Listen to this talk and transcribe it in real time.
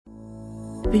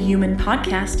The Human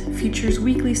Podcast features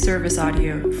weekly service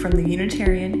audio from the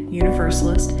Unitarian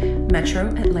Universalist Metro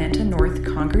Atlanta North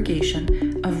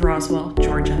congregation of Roswell,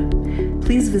 Georgia.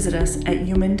 Please visit us at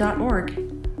human.org.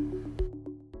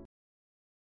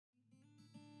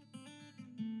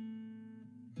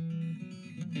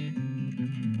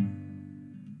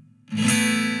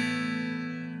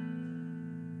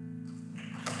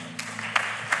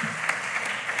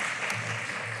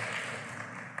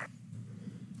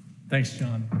 Thanks,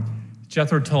 John.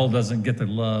 Jethro Tull doesn't get the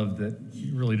love that he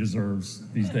really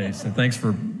deserves these days, so thanks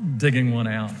for digging one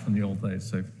out from the old days.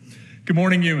 So, good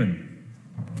morning, Human.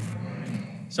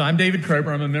 So I'm David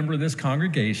Krober. I'm a member of this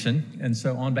congregation, and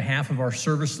so on behalf of our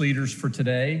service leaders for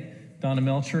today, Donna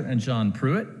Melcher and John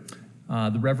Pruitt,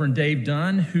 the Reverend Dave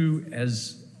Dunn, who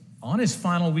is on his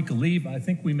final week of leave. I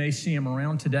think we may see him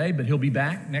around today, but he'll be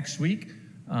back next week.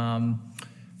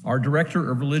 Our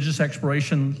Director of Religious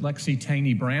Exploration, Lexi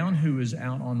Taney Brown, who is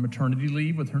out on maternity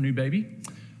leave with her new baby.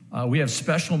 We have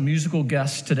special musical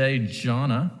guests today,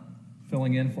 Jonna,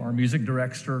 filling in for our music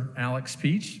director, Alex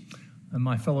Peach, and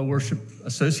my fellow worship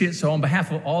associates. So on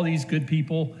behalf of all these good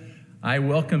people, I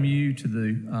welcome you to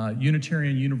the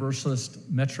Unitarian Universalist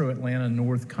Metro Atlanta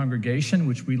North congregation,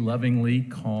 which we lovingly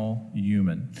call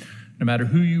Human. No matter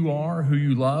who you are, who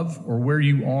you love, or where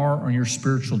you are on your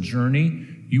spiritual journey,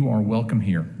 you are welcome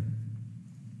here.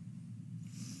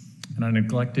 And I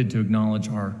neglected to acknowledge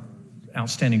our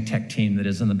outstanding tech team that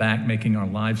is in the back making our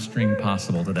live stream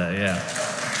possible today. Yeah.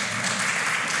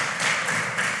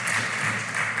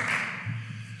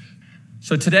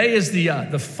 So today is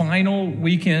the final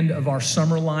weekend of our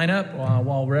summer lineup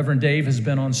while Reverend Dave has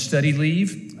been on study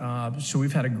leave. So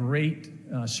we've had a great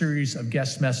series of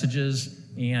guest messages,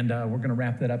 and we're going to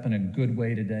wrap that up in a good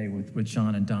way today with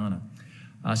John and Donna.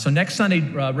 So next Sunday,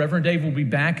 Reverend Dave will be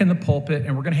back in the pulpit,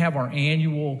 and we're going to have our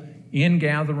annual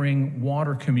in-gathering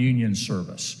water communion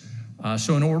service.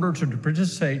 So in order to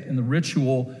participate in the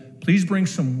ritual, please bring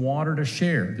some water to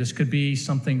share. This could be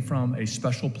something from a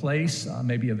special place,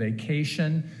 maybe a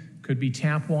vacation, could be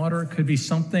tap water, could be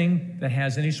something that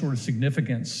has any sort of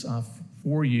significance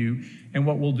for you. And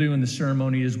what we'll do in the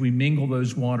ceremony is we mingle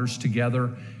those waters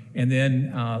together, and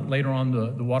then later on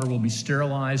the water will be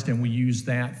sterilized, and we use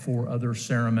that for other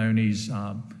ceremonies,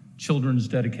 children's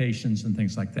dedications and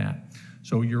things like that.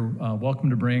 So you're welcome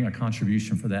to bring a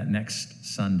contribution for that next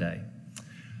Sunday.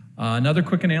 Another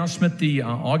quick announcement, the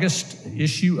August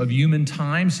issue of Human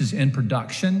Times is in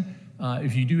production.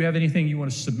 If you do have anything you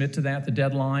want to submit to that, the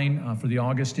deadline for the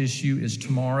August issue is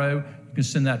tomorrow. You can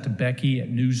send that to Becky at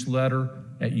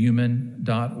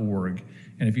newsletter@human.org.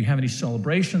 And if you have any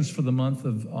celebrations for the month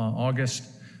of August,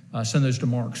 send those to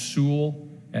Mark Sewell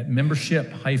at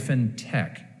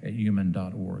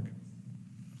membership-tech@human.org.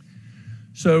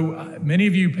 So many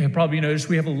of you have probably noticed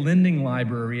we have a lending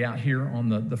library out here on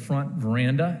the front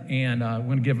veranda, and I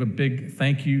want to give a big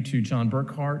thank you to John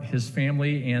Burkhart, his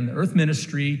family, and the Earth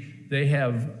Ministry. They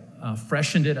have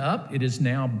freshened it up. It is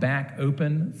now back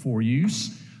open for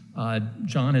use.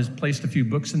 John has placed a few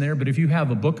books in there, but if you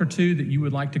have a book or two that you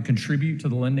would like to contribute to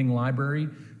the lending library,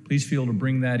 please feel to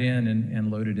bring that in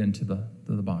and load it into the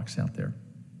box out there.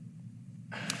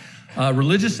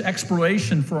 Religious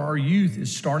exploration for our youth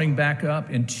is starting back up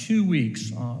in 2 weeks,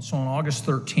 so on August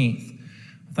 13th.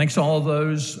 Thanks to all of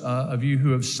those of you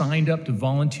who have signed up to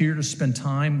volunteer to spend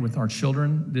time with our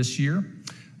children this year.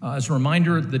 As a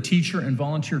reminder, the teacher and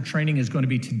volunteer training is going to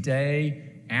be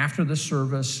today after the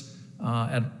service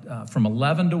from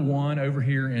 11 to 1 over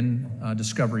here in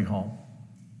Discovery Hall.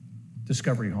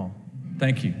 Discovery Hall.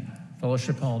 Thank you.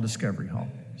 Fellowship Hall, Discovery Hall.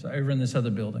 So over in this other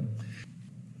building.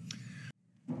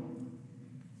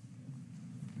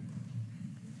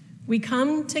 We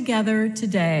come together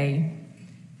today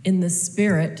in the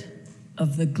spirit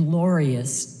of the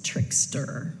glorious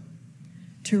Trickster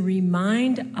to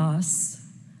remind us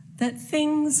that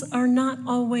things are not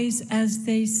always as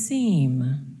they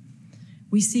seem.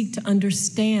 We seek to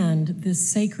understand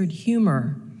this sacred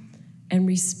humor and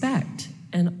respect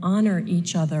and honor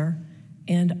each other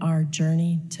and our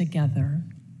journey together.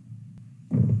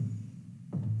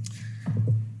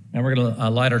 Now we're going to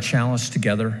light our chalice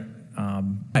together. All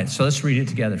right, so let's read it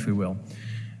together, if we will.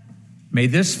 May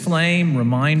this flame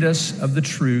remind us of the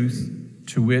truth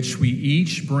to which we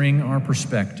each bring our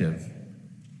perspective.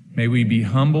 May we be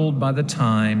humbled by the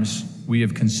times we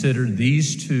have considered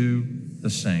these two the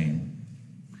same.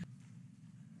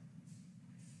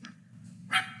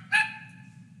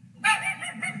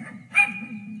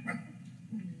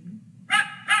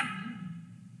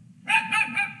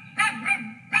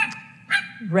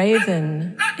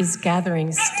 Raven is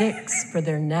gathering sticks for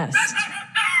their nest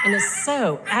and is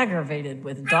so aggravated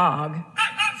with Dog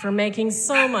for making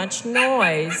so much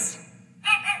noise.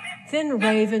 Then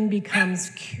Raven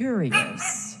becomes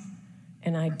curious,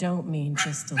 and I don't mean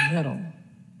just a little.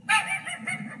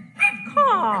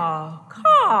 Caw,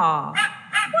 caw,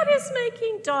 what is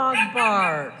making dog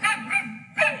bark?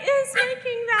 Who is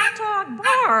making that dog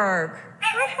bark?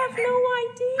 I have no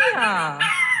idea.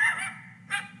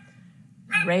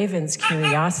 Raven's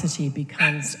curiosity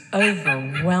becomes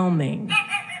overwhelming,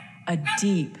 a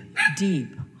deep,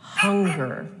 deep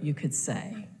hunger, you could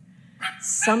say,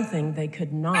 something they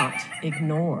could not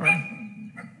ignore.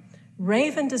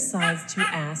 Raven decides to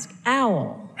ask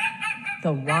Owl,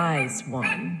 the wise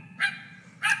one.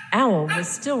 Owl was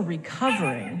still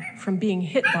recovering from being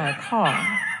hit by a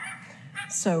car,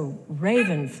 so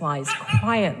Raven flies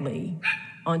quietly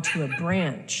onto a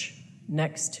branch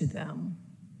next to them.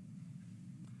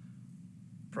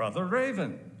 Brother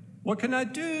Raven, what can I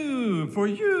do for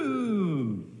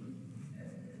you?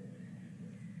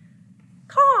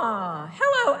 Caw!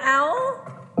 Hello,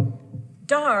 Owl.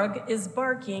 Dog is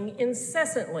barking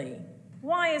incessantly.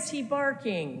 Why is he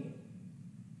barking?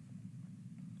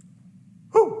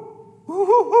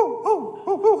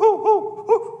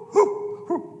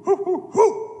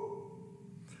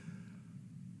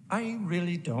 I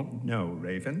really don't know,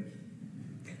 Raven.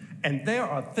 And there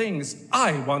are things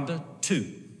I wonder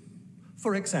too.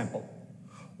 For example,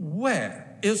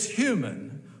 where is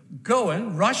human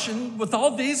going rushing with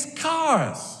all these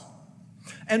cars?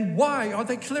 And why are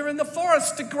they clearing the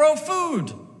forest to grow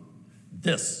food?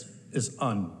 This is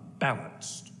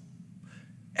unbalanced.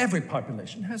 Every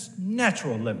population has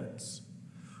natural limits.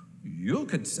 You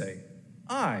could say,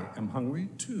 I am hungry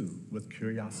too, with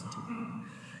curiosity.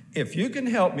 If you can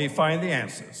help me find the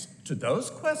answers to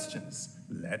those questions,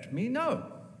 let me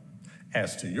know.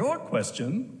 As to your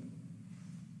question,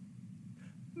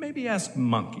 maybe ask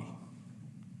Monkey.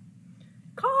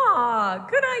 Caw,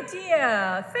 good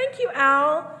idea. Thank you,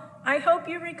 Owl. I hope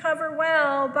you recover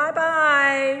well.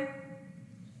 Bye-bye.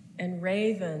 And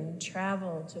Raven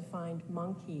traveled to find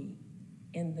Monkey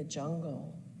in the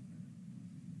jungle.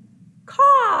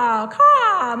 Caw,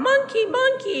 caw, monkey,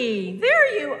 monkey,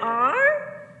 there you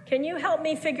are. Can you help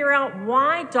me figure out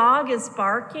why dog is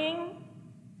barking?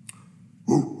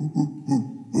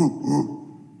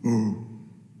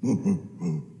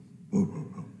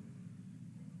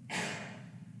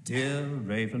 Dear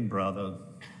Raven brother,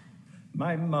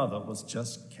 my mother was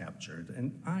just captured,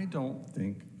 and I don't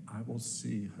think I will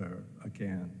see her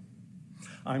again.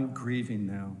 I'm grieving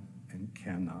now and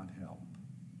cannot help.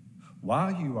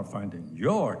 While you're finding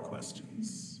your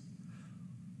questions,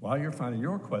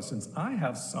 I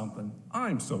have something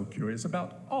I'm so curious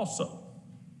about also.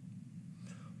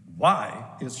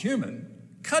 Why is human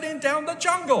cutting down the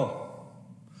jungle?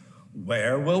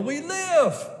 Where will we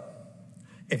live?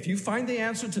 If you find the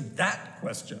answer to that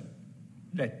question,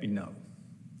 let me know.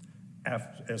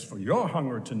 As for your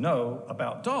hunger to know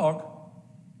about dog,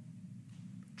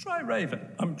 try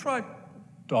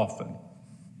dolphin.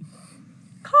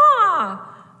 Caw!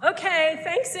 Okay,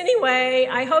 thanks anyway.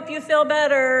 I hope you feel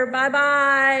better.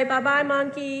 Bye-bye. Bye-bye,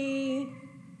 monkey.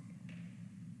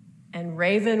 And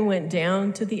Raven went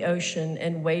down to the ocean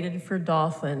and waited for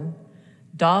Dolphin.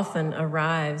 Dolphin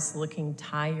arrives looking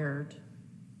tired.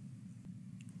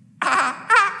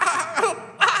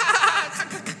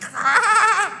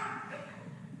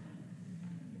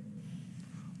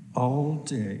 All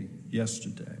day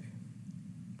yesterday,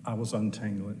 I was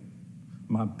untangling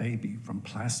my baby from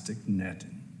plastic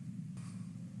netting.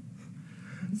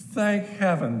 Thank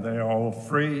heaven they're all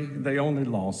free. They only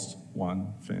lost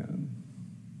one fin.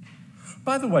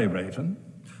 By the way, Raven,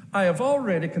 I have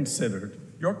already considered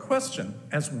your question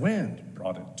as wind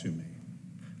brought it to me.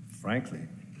 Frankly,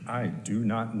 I do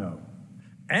not know.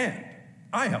 And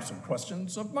I have some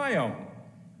questions of my own.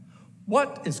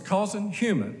 What is causing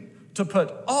human to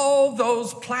put all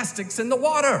those plastics in the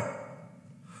water?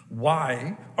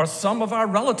 Why are some of our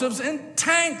relatives in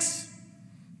tanks?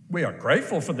 We are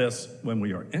grateful for this when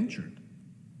we are injured.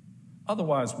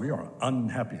 Otherwise, we are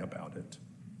unhappy about it.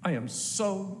 I am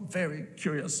so very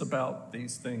curious about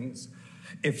these things.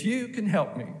 If you can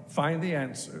help me find the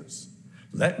answers,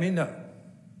 let me know.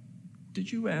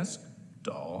 Did you ask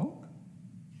dog?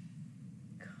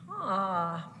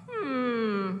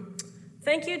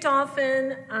 Thank you,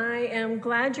 Dolphin. I am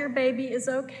glad your baby is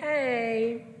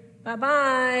okay.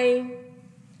 Bye-bye.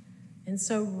 And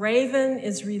so Raven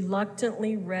is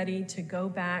reluctantly ready to go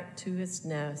back to his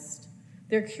nest.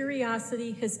 Their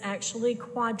curiosity has actually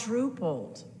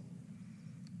quadrupled.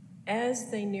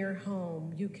 As they near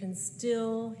home, you can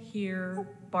still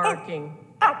hear barking.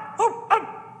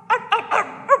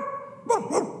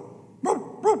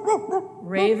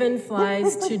 Raven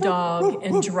flies to dog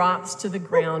and drops to the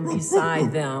ground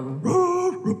beside them.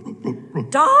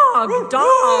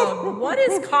 Dog, what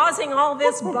is causing all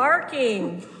this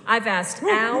barking? I've asked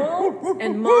owl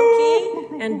and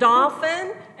monkey and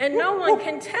dolphin, and no one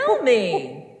can tell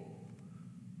me.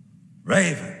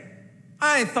 Raven,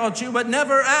 I thought you would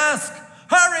never ask.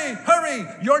 Hurry,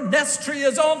 your nest tree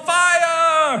is on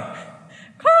fire!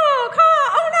 Caw,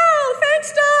 oh no,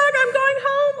 thanks, Doug, I'm going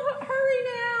home, hurry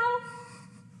now.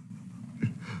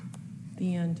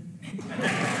 The end.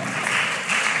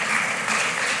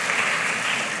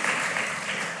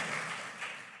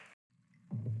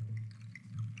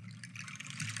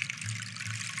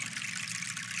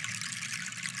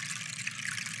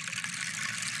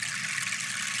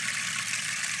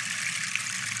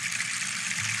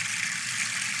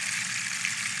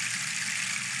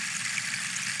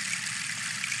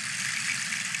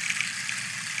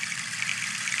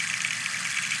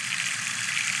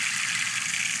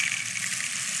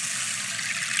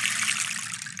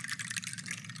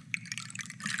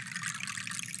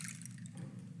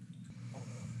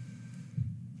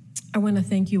 I want to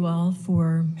thank you all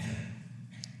for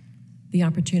the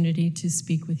opportunity to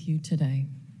speak with you today.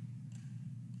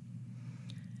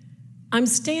 I'm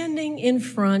standing in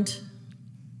front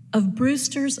of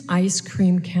Brewster's ice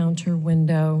cream counter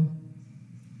window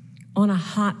on a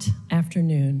hot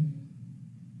afternoon.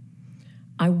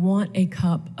 I want a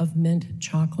cup of mint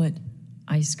chocolate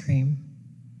ice cream.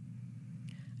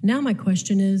 Now my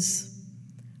question is,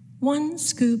 1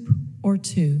 scoop or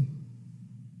 2?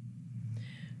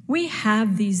 We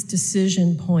have these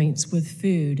decision points with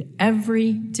food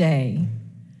every day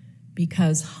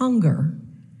because hunger,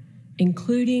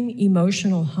 including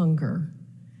emotional hunger,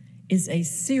 is a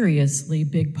seriously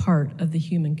big part of the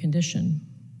human condition.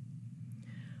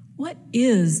 What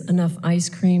is enough ice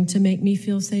cream to make me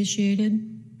feel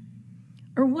satiated?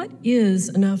 Or what is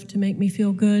enough to make me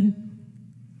feel good?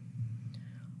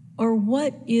 Or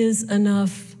what is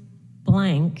enough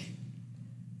blank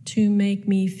to make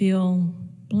me feel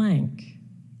blank?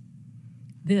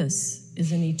 This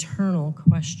is an eternal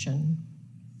question.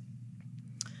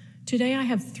 Today I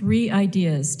have 3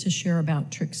 ideas to share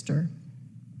about Trickster.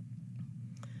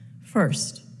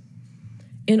 First,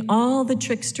 in all the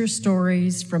Trickster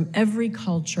stories from every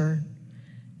culture,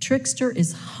 Trickster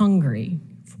is hungry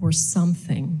for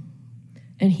something,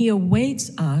 and he awaits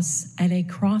us at a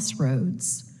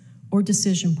crossroads or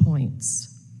decision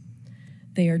points.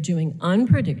 They are doing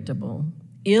unpredictable,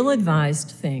 ill-advised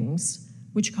things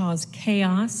which cause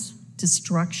chaos,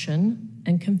 destruction,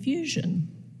 and confusion,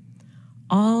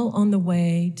 all on the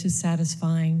way to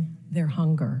satisfying their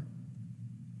hunger.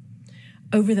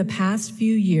 Over the past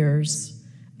few years,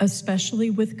 especially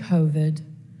with COVID,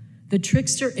 the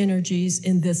trickster energies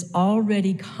in this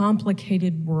already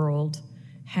complicated world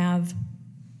have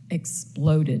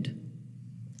exploded.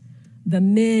 The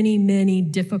many, many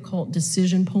difficult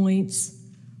decision points,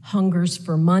 hungers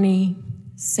for money,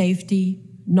 safety,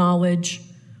 knowledge,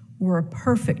 were a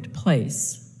perfect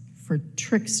place for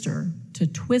Trickster to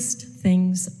twist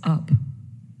things up.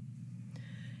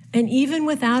 And even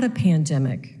without a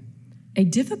pandemic, a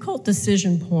difficult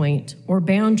decision point or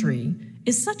boundary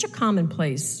is such a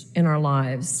commonplace in our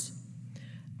lives.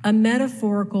 A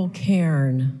metaphorical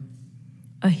cairn,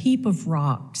 a heap of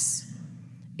rocks,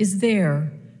 is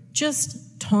there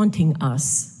just taunting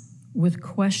us with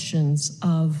questions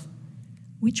of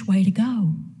which way to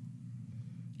go.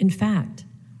 In fact,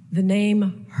 the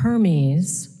name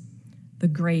Hermes, the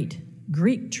great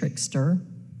Greek trickster,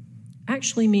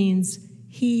 actually means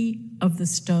he of the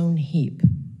stone heap.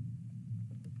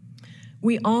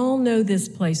 We all know this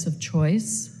place of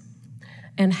choice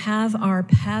and have our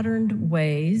patterned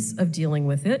ways of dealing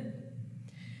with it.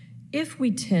 If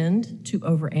we tend to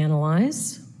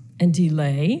overanalyze and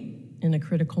delay in a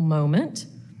critical moment,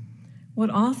 what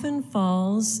often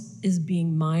falls is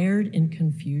being mired in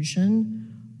confusion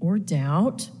or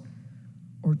doubt,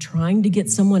 or trying to get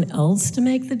someone else to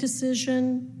make the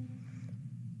decision,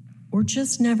 or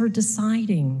just never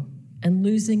deciding and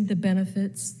losing the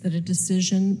benefits that a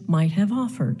decision might have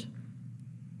offered.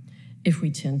 If we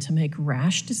tend to make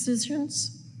rash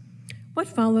decisions, what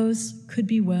follows could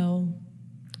be, well,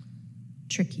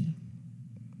 tricky,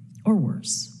 or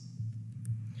worse.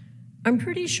 I'm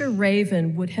pretty sure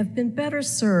Raven would have been better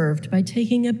served by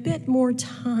taking a bit more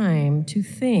time to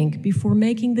think before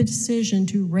making the decision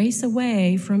to race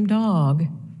away from Dog.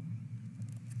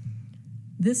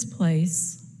 This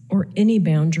place, or any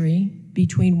boundary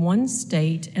between one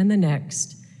state and the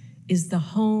next, is the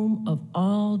home of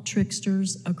all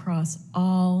tricksters across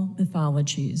all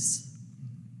mythologies.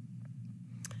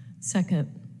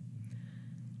 Second,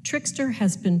 Trickster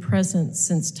has been present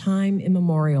since time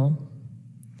immemorial.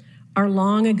 Our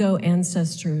long ago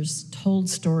ancestors told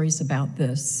stories about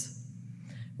this.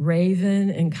 Raven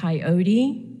and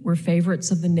coyote were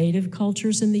favorites of the native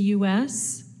cultures in the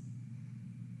U.S.,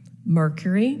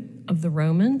 Mercury of the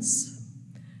Romans,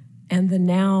 and the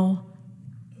now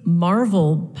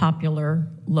Marvel popular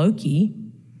Loki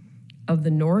of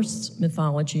the Norse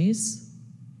mythologies,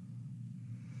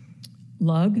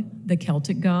 Lugh, the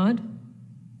Celtic god,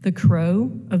 the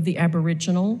crow of the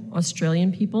Aboriginal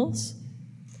Australian peoples,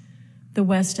 the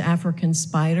West African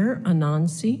spider,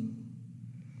 Anansi,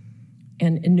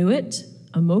 and Inuit,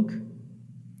 Amuk,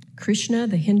 Krishna,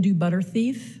 the Hindu butter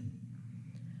thief,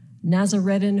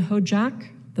 Nazaretan Hojak,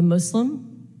 the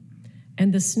Muslim,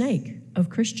 and the snake of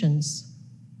Christians.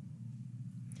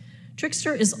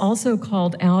 Trickster is also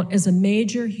called out as a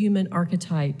major human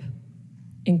archetype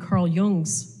in Carl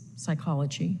Jung's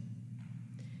psychology.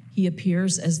 He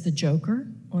appears as the Joker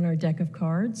on our deck of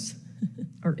cards,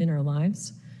 or in our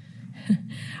lives,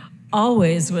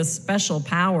 always with special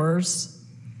powers.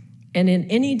 And in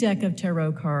any deck of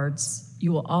tarot cards,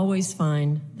 you will always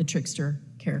find the trickster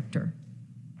character.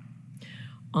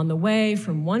 On the way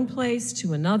from one place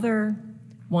to another,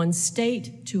 one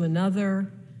state to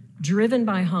another, driven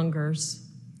by hungers,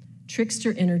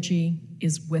 trickster energy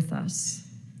is with us.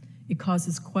 It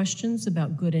causes questions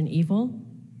about good and evil,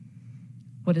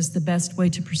 what is the best way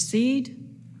to proceed,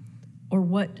 or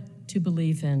what to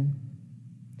believe in.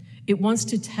 It wants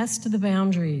to test the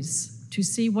boundaries to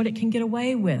see what it can get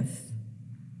away with.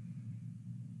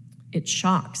 It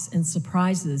shocks and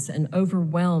surprises and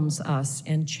overwhelms us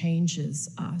and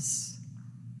changes us.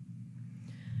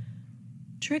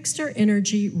 Trickster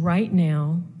energy right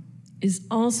now is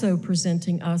also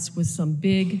presenting us with some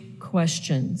big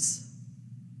questions.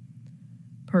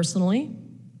 Personally,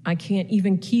 I can't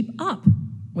even keep up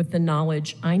with the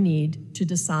knowledge I need to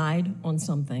decide on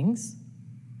some things.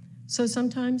 So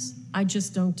sometimes I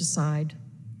just don't decide.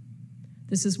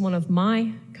 This is one of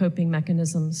my coping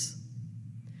mechanisms.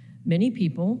 Many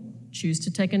people choose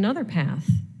to take another path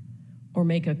or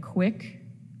make a quick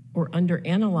or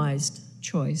underanalyzed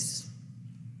choice.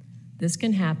 This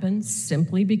can happen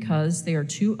simply because they are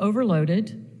too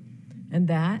overloaded, and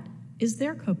that is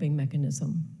their coping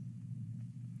mechanism.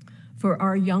 For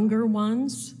our younger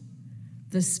ones,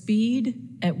 the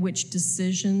speed at which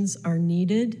decisions are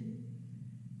needed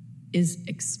is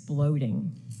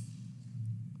exploding.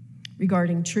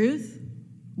 Regarding truth,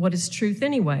 what is truth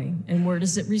anyway, and where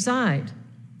does it reside?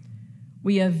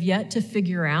 We have yet to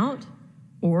figure out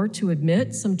or to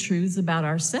admit some truths about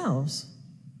ourselves.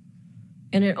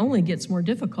 And it only gets more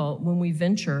difficult when we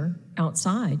venture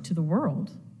outside to the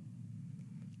world.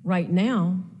 Right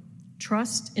now,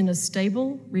 trust in a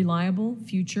stable, reliable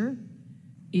future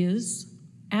is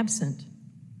absent.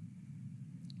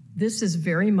 This is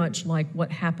very much like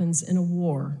what happens in a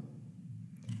war.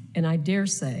 And I dare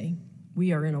say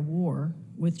we are in a war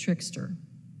with Trickster.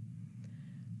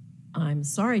 I'm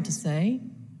sorry to say,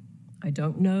 I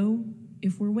don't know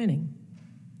if we're winning.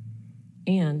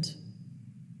 And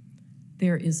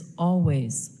there is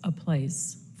always a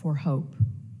place for hope.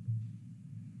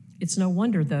 It's no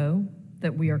wonder, though,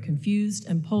 that we are confused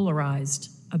and polarized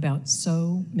about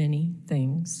so many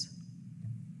things.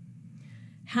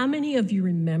 How many of you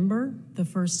remember the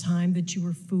first time that you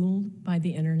were fooled by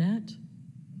the internet?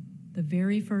 The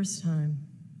very first time.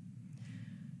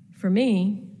 For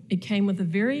me, it came with a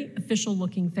very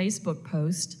official-looking Facebook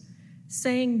post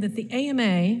saying that the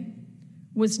AMA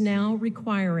was now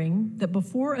requiring that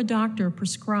before a doctor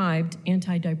prescribed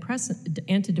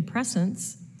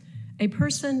antidepressants, a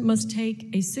person must take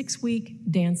a 6-week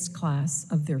dance class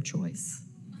of their choice.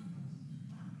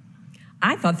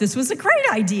 I thought this was a great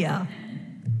idea,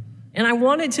 and I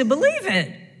wanted to believe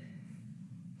it.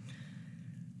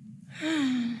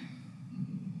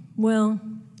 Well,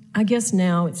 I guess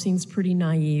now it seems pretty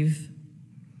naive,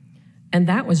 and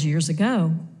that was years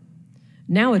ago.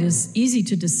 Now it is easy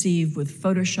to deceive with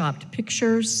photoshopped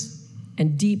pictures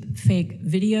and deep fake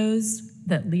videos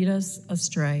that lead us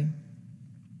astray.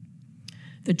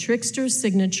 The trickster's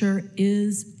signature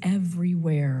is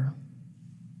everywhere,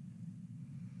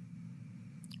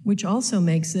 which also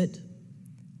makes it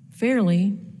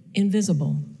fairly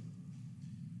invisible.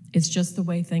 It's just the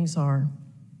way things are.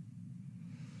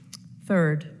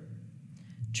 Third,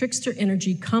 trickster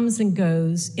energy comes and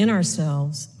goes in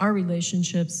ourselves, our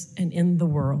relationships, and in the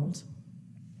world.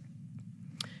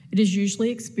 It is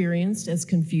usually experienced as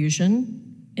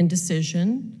confusion,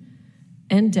 indecision,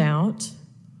 and doubt,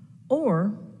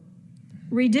 or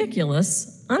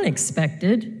ridiculous,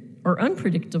 unexpected, or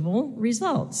unpredictable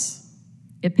results.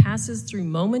 It passes through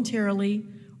momentarily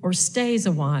or stays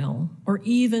a while, or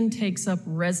even takes up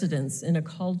residence in a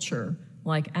culture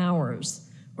like ours,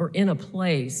 or in a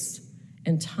place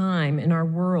and time in our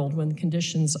world when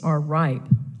conditions are ripe,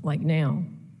 like now.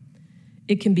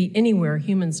 It can be anywhere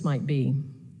humans might be.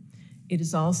 It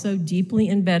is also deeply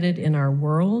embedded in our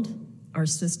world, our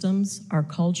systems, our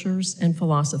cultures, and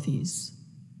philosophies.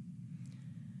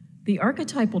 The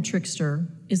archetypal trickster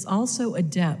is also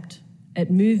adept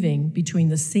at moving between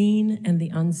the seen and the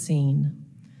unseen,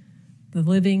 the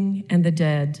living and the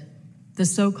dead, the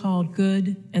so-called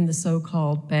good and the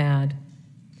so-called bad.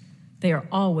 They are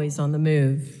always on the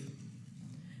move.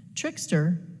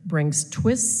 Trickster brings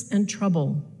twists and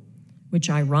trouble, which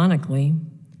ironically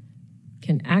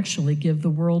can actually give the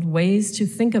world ways to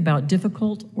think about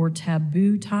difficult or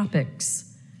taboo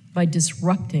topics by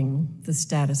disrupting the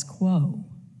status quo.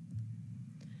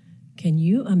 Can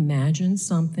you imagine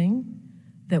something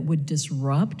that would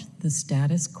disrupt the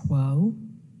status quo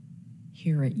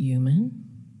here at Human?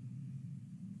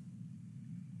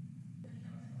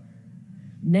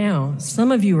 Now,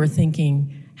 some of you are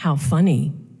thinking, how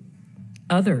funny.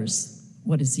 Others,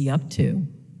 what is he up to?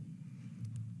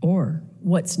 Or,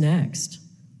 what's next?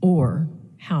 Or,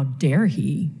 how dare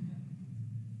he?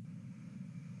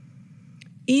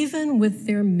 Even with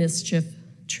their mischief,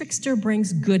 Trickster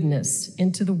brings goodness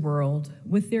into the world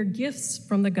with their gifts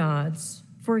from the gods.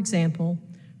 For example,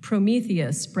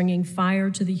 Prometheus bringing fire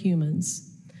to the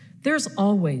humans. There's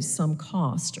always some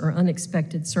cost or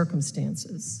unexpected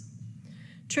circumstances.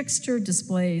 Trickster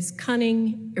displays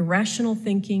cunning, irrational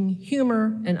thinking,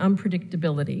 humor, and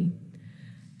unpredictability.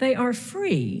 They are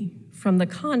free from the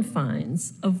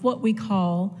confines of what we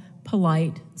call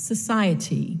polite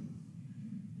society.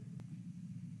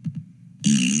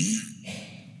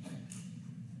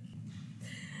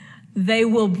 They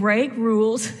will break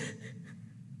rules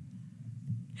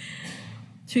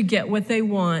to get what they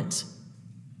want,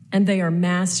 and they are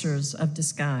masters of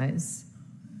disguise.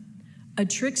 A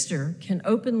trickster can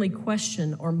openly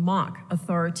question or mock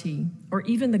authority or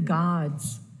even the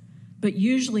gods, but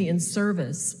usually in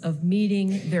service of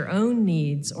meeting their own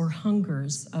needs or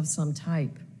hungers of some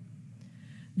type.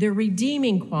 Their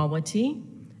redeeming quality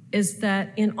is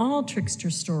that in all trickster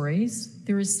stories,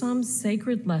 there is some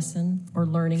sacred lesson or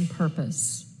learning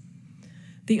purpose.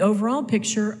 The overall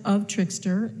picture of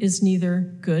trickster is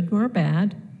neither good nor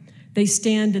bad. They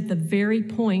stand at the very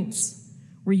points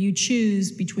where you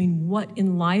choose between what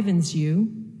enlivens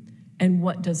you and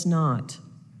what does not.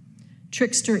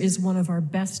 Trickster is one of our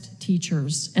best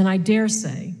teachers, and I dare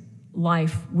say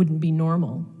life wouldn't be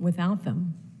normal without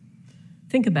them.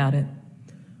 Think about it.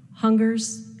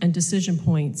 Hungers and decision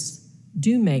points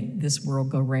do make this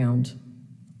world go round.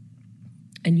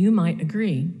 And you might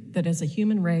agree that as a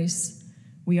human race,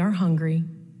 we are hungry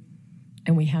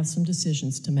and we have some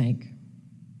decisions to make.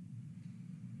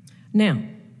 Now,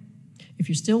 if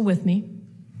you're still with me,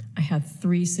 I have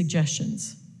 3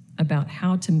 suggestions about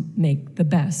how to make the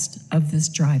best of this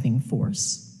driving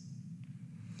force.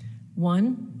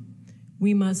 1,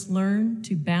 we must learn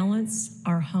to balance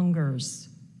our hungers.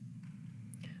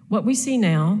 What we see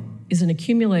now is an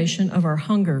accumulation of our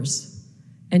hungers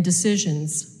and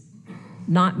decisions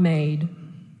not made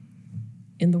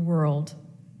in the world,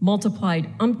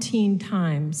 multiplied umpteen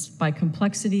times by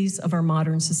complexities of our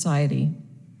modern society.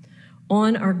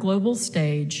 On our global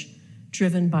stage,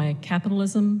 driven by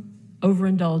capitalism,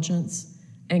 overindulgence,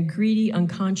 and greedy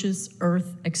unconscious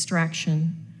earth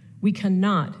extraction, we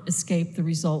cannot escape the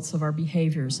results of our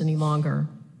behaviors any longer.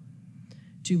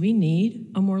 Do we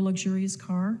need a more luxurious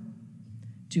car?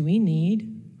 Do we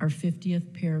need our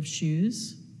 50th pair of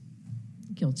shoes?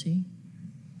 Guilty.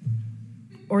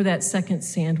 Or that second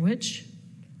sandwich?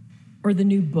 Or the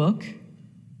new book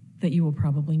that you will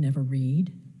probably never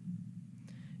read?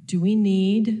 Do we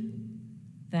need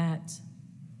that?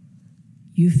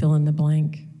 You fill in the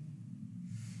blank.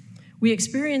 We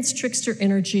experience trickster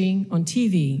energy on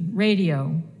TV,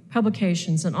 radio,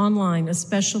 publications, and online,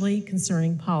 especially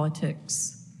concerning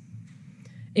politics.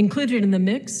 Included in the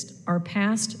mix are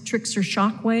past trickster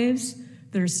shockwaves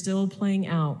that are still playing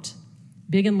out,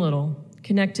 big and little,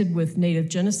 connected with Native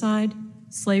genocide,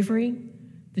 slavery,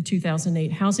 the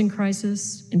 2008 housing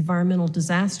crisis, environmental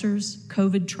disasters,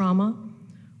 COVID trauma,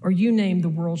 or you name the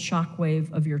world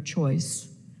shockwave of your choice.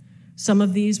 Some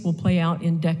of these will play out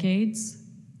in decades,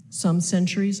 some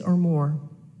centuries or more.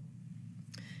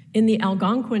 In the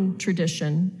Algonquin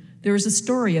tradition, there is a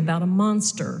story about a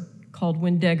monster called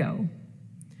Wendigo.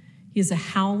 He is a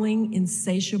howling,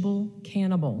 insatiable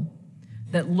cannibal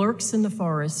that lurks in the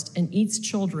forest and eats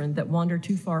children that wander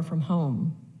too far from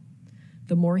home.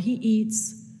 The more he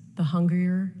eats, the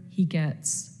hungrier he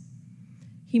gets.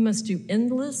 He must do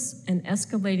endless and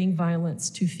escalating violence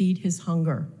to feed his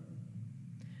hunger.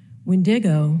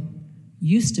 Wendigo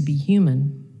used to be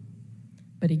human,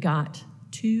 but he got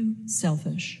too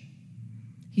selfish.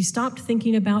 He stopped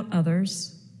thinking about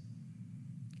others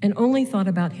and only thought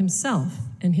about himself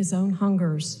and his own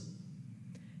hungers.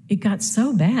 It got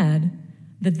so bad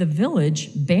that the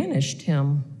village banished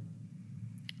him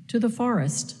to the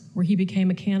forest, where he became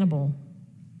a cannibal.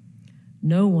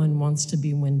 No one wants to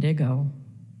be Wendigo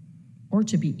or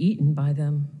to be eaten by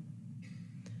them.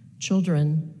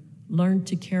 Children learn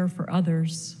to care for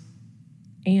others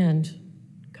and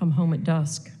come home at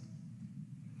dusk.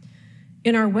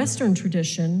 In our Western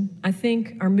tradition, I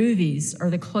think our movies are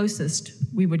the closest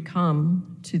we would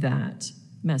come to that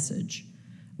message,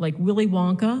 like Willy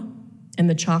Wonka and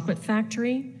the Chocolate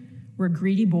Factory, where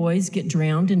greedy boys get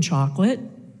drowned in chocolate,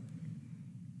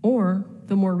 or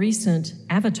the more recent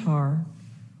Avatar,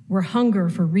 where hunger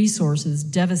for resources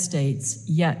devastates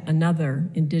yet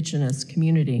another indigenous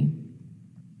community.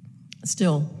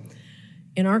 Still,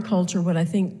 in our culture, what I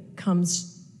think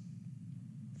comes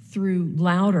through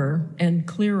louder and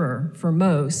clearer for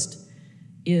most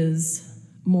is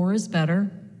more is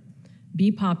better,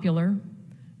 be popular,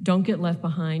 don't get left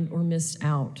behind or missed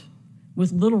out,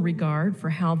 with little regard for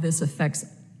how this affects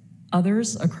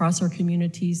others across our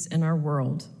communities and our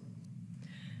world.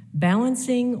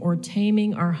 Balancing or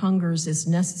taming our hungers is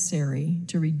necessary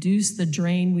to reduce the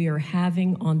drain we are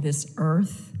having on this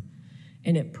earth,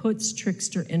 and it puts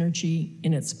trickster energy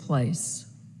in its place.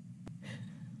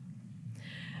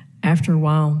 After a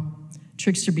while,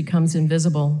 trickster becomes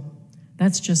invisible.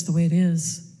 That's just the way it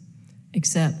is,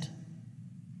 except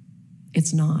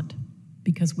it's not,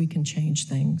 because we can change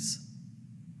things.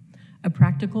 A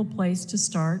practical place to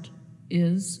start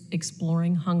is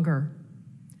exploring hunger.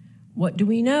 What do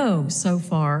we know so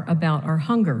far about our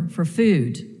hunger for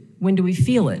food? When do we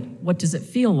feel it? What does it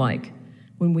feel like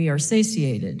when we are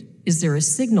satiated? Is there a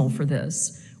signal for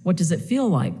this? What does it feel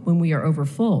like when we are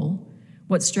overfull?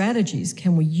 What strategies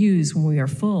can we use when we are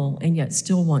full and yet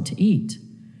still want to eat?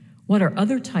 What are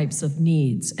other types of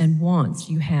needs and wants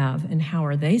you have, and how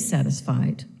are they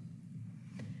satisfied?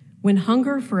 When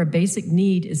hunger for a basic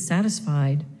need is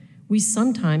satisfied, we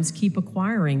sometimes keep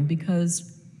acquiring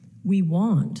because we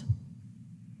want.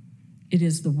 It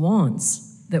is the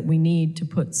wants that we need to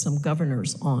put some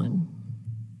governors on.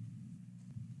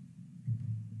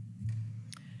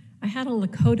 I had a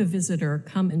Lakota visitor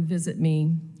come and visit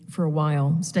me for a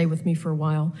while, stay with me for a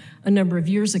while, a number of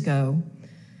years ago.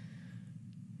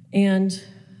 And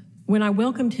when I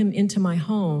welcomed him into my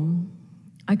home,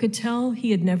 I could tell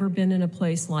he had never been in a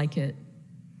place like it.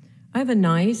 I have a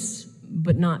nice,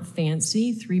 but not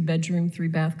fancy, 3-bedroom,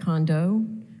 3-bath condo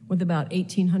with about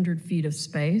 1,800 feet of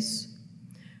space.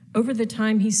 Over the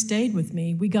time he stayed with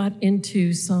me, we got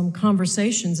into some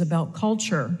conversations about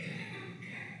culture.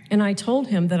 And I told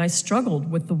him that I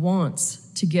struggled with the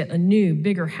wants to get a new,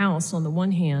 bigger house on the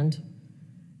one hand,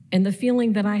 and the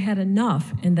feeling that I had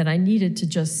enough and that I needed to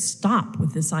just stop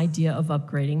with this idea of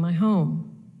upgrading my home.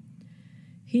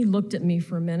 He looked at me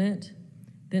for a minute,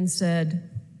 then said,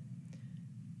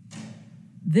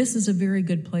 "This is a very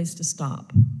good place to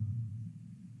stop."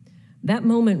 That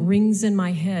moment rings in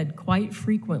my head quite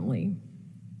frequently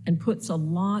and puts a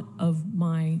lot of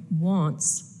my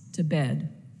wants to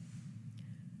bed.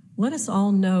 Let us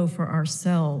all know for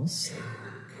ourselves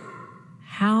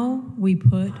how we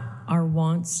put our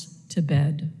wants to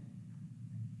bed.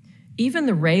 Even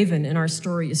the raven in our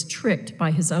story is tricked by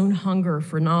his own hunger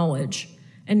for knowledge,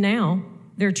 and now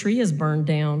their tree is burned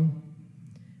down.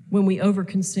 When we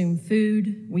overconsume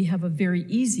food, we have a very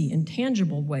easy and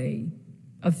tangible way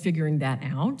of figuring that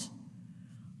out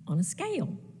on a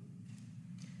scale.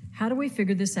 How do we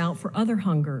figure this out for other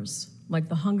hungers, like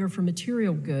the hunger for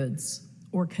material goods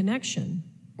or connection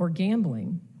or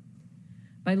gambling?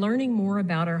 By learning more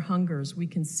about our hungers, we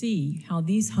can see how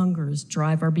these hungers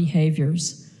drive our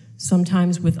behaviors,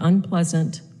 sometimes with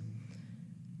unpleasant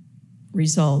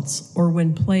results, or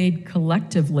when played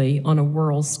collectively on a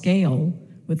world scale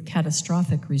with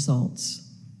catastrophic results.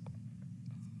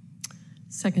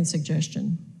 Second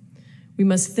suggestion, we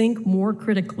must think more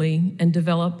critically and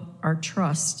develop and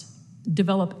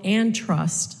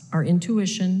trust our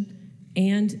intuition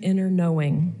and inner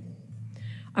knowing.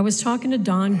 I was talking to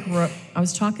Don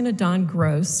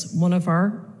Gross, one of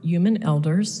our human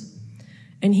elders,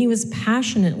 and he was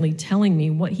passionately telling me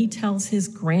what he tells his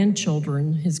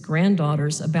grandchildren, his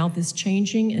granddaughters, about this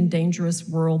changing and dangerous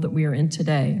world that we are in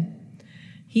today.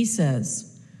 He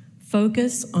says,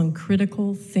 focus on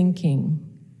critical thinking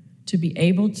to be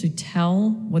able to tell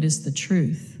what is the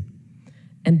truth.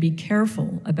 and be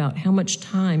careful about how much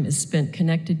time is spent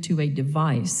connected to a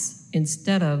device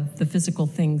instead of the physical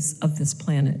things of this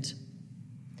planet.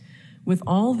 With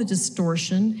all the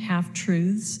distortion,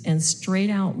 half-truths, and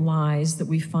straight-out lies that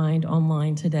we find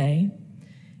online today,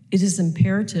 it is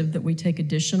imperative that we take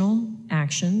additional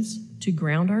actions to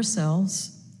ground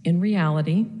ourselves in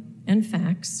reality and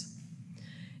facts.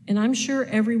 And I'm sure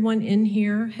everyone in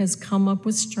here has come up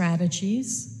with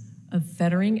strategies of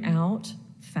fettering out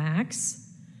facts,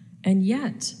 and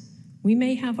yet we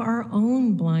may have our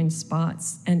own blind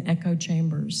spots and echo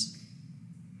chambers.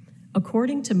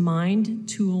 According to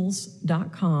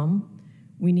mindtools.com,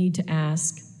 we need to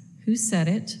ask, who said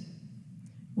it?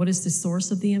 What is the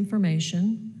source of the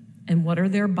information? And what are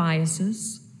their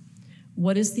biases?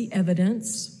 What is the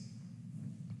evidence?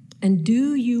 And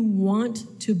do you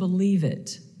want to believe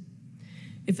it?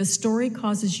 If a story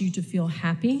causes you to feel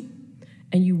happy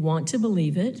and you want to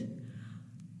believe it,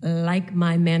 like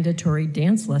my mandatory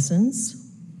dance lessons,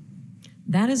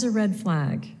 that is a red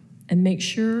flag, and make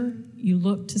sure you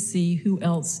look to see who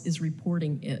else is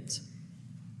reporting it.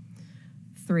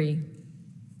 3,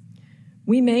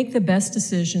 we make the best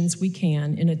decisions we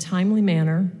can in a timely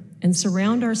manner and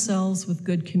surround ourselves with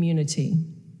good community.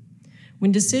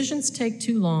 When decisions take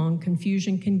too long,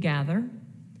 confusion can gather.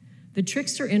 The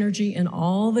trickster energy and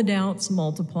all the doubts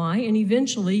multiply, and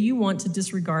eventually you want to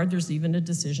disregard there's even a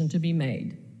decision to be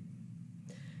made.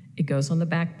 It goes on the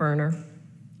back burner,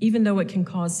 even though it can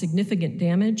cause significant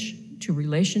damage to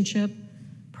relationship,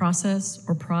 process,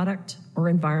 or product, or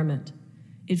environment.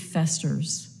 It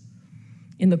festers.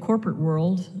 In the corporate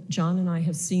world, John and I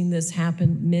have seen this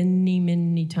happen many,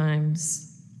 many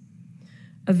times.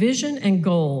 A vision and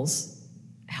goals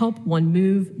help one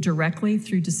move directly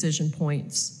through decision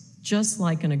points, just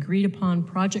like an agreed-upon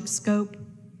project scope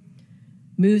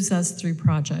moves us through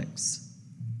projects.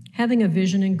 Having a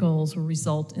vision and goals will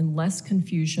result in less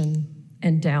confusion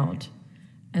and doubt,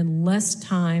 and less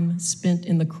time spent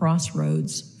in the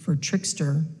crossroads for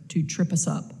Trickster to trip us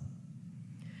up.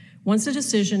 Once a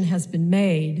decision has been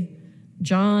made,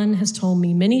 John has told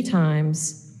me many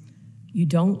times, you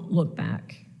don't look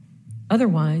back.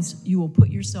 Otherwise, you will put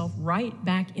yourself right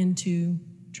back into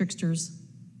Trickster's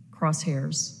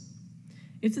crosshairs.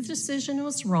 If the decision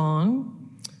was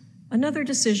wrong, another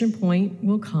decision point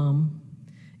will come.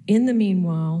 In the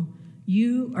meanwhile,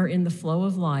 you are in the flow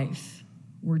of life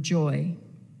where joy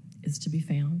is to be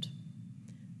found.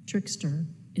 Trickster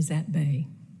is at bay.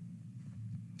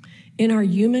 In our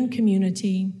human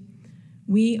community,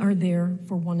 we are there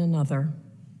for one another.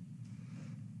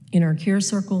 In our care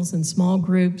circles and small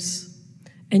groups,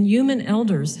 and human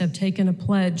elders have taken a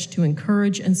pledge to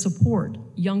encourage and support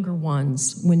younger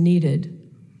ones when needed.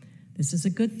 This is a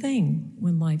good thing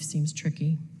when life seems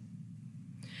tricky.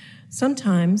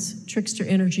 Sometimes trickster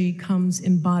energy comes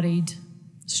embodied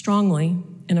strongly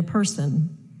in a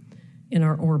person in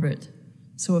our orbit,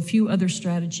 so a few other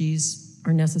strategies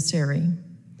are necessary.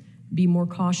 Be more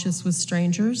cautious with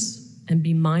strangers and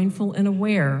be mindful and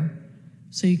aware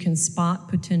so you can spot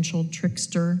potential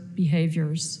trickster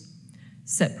behaviors.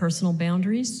 Set personal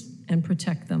boundaries and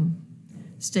protect them.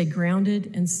 Stay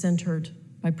grounded and centered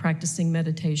by practicing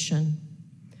meditation.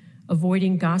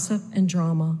 Avoiding gossip and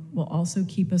drama will also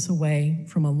keep us away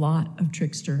from a lot of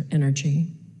trickster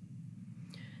energy.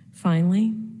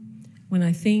 Finally, when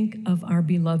I think of our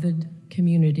beloved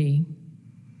community,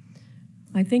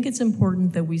 I think it's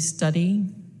important that we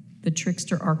study the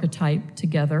trickster archetype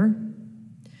together.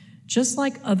 Just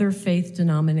like other faith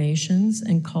denominations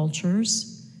and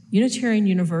cultures, Unitarian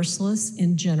Universalists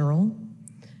in general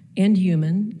and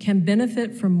human can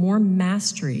benefit from more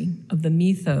mastery of the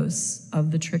mythos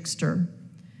of the trickster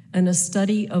and a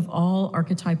study of all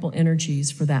archetypal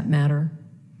energies for that matter.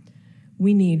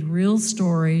 We need real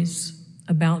stories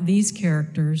about these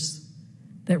characters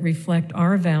that reflect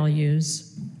our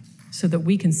values so that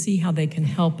we can see how they can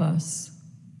help us.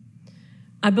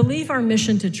 I believe our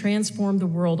mission to transform the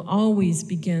world always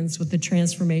begins with the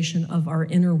transformation of our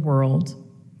inner world.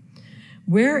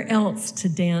 Where else to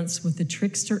dance with the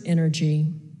trickster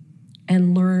energy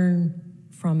and learn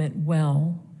from it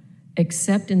well,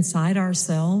 except inside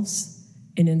ourselves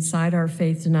and inside our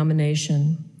faith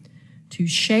denomination, to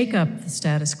shake up the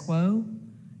status quo,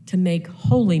 to make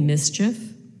holy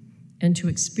mischief, and to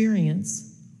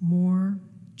experience more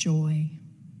joy.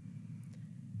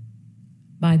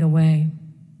 By the way,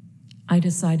 I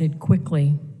decided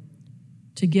quickly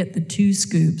to get the 2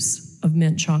 scoops of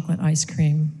mint chocolate ice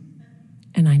cream,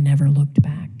 and I never looked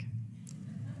back.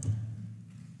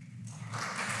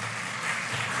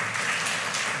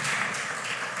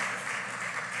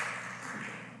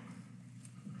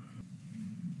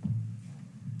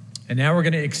 And now we're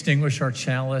going to extinguish our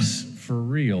chalice for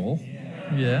real.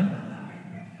 Yeah.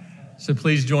 So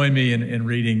please join me in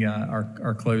reading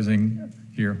our closing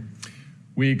here.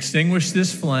 We extinguish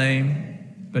this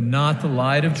flame, but not the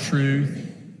light of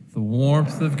truth, the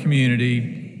warmth of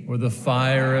community, or the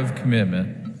fire of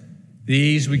commitment.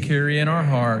 These we carry in our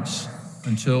hearts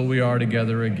until we are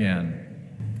together again.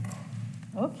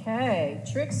 Okay,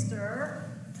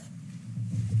 Trickster.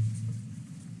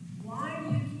 Why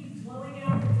do you keep blowing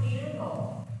out the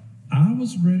candle? I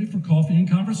was ready for coffee and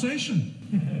conversation.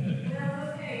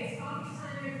 Well, okay, it's coffee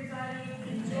time, everybody.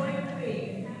 Enjoy your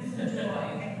week. Have some joy.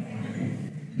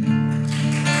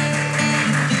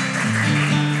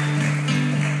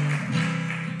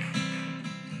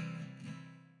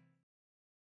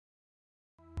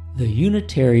 The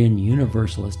Unitarian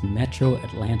Universalist Metro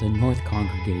Atlanta North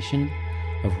Congregation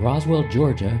of Roswell,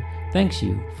 Georgia, thanks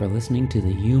you for listening to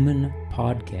the Human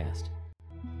Podcast.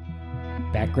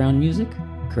 Background music,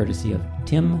 courtesy of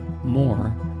Tim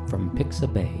Moore from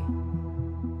Pixabay.